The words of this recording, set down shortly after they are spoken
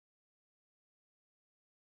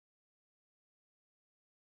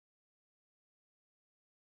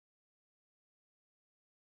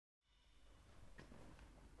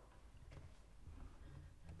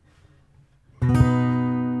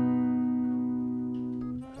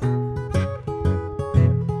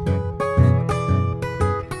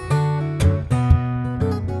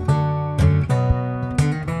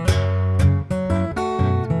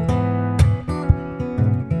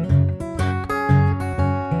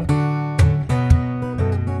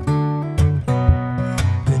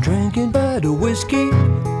whiskey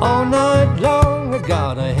all night long. I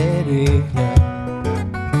got a headache now.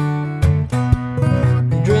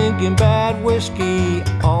 Drinking bad whiskey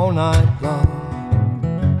all night long.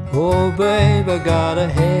 Oh babe, I got a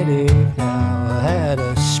headache now. I had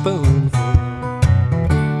a spoonful.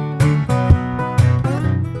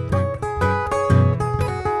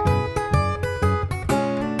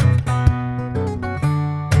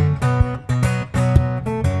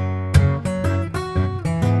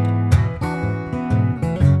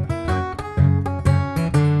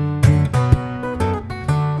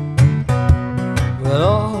 Well,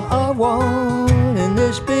 all I want in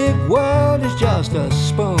this big world is just a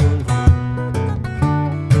spoonful.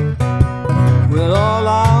 Well, all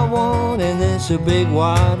I want in this big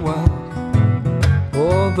wide world,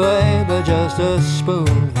 oh baby, just a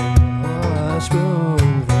spoonful, oh, a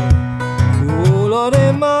spoonful. Oh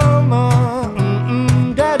Lordy mama,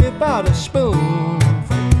 daddy bought a spoonful.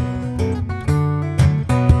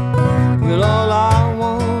 Well, all I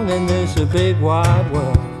want in this big wide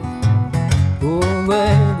world, oh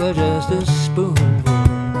baby, just a spoonful.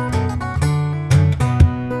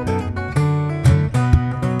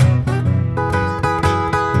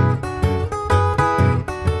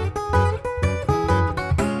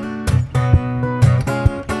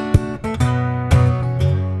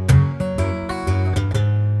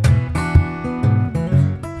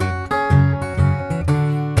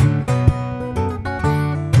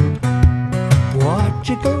 What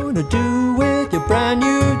you gonna do with your brand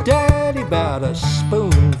new daddy about a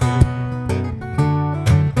spoonful?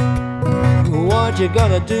 What you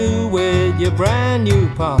gonna do with your brand new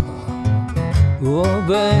papa? Oh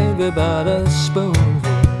baby, about a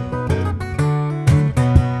spoonful.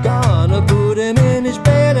 Gonna put him in his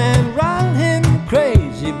bed and run him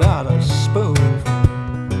crazy about a spoonful.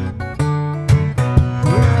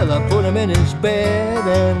 Well, I put him in his bed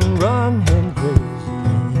and run him crazy,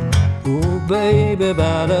 oh baby,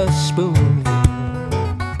 about a spoonful.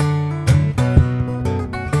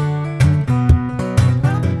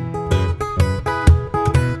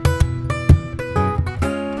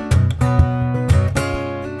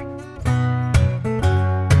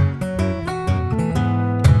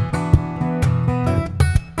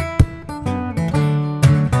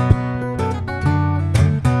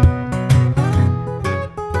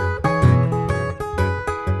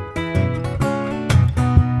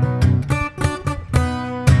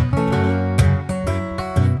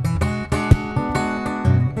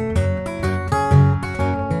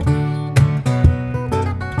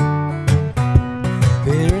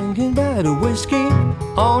 Drinking bad whiskey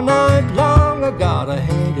all night long. I got a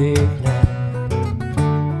headache now.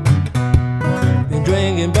 Been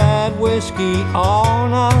drinking bad whiskey all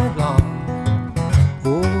night long.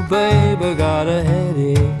 Oh baby, got a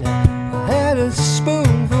headache now. I had a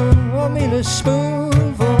spoonful, I mean a spoon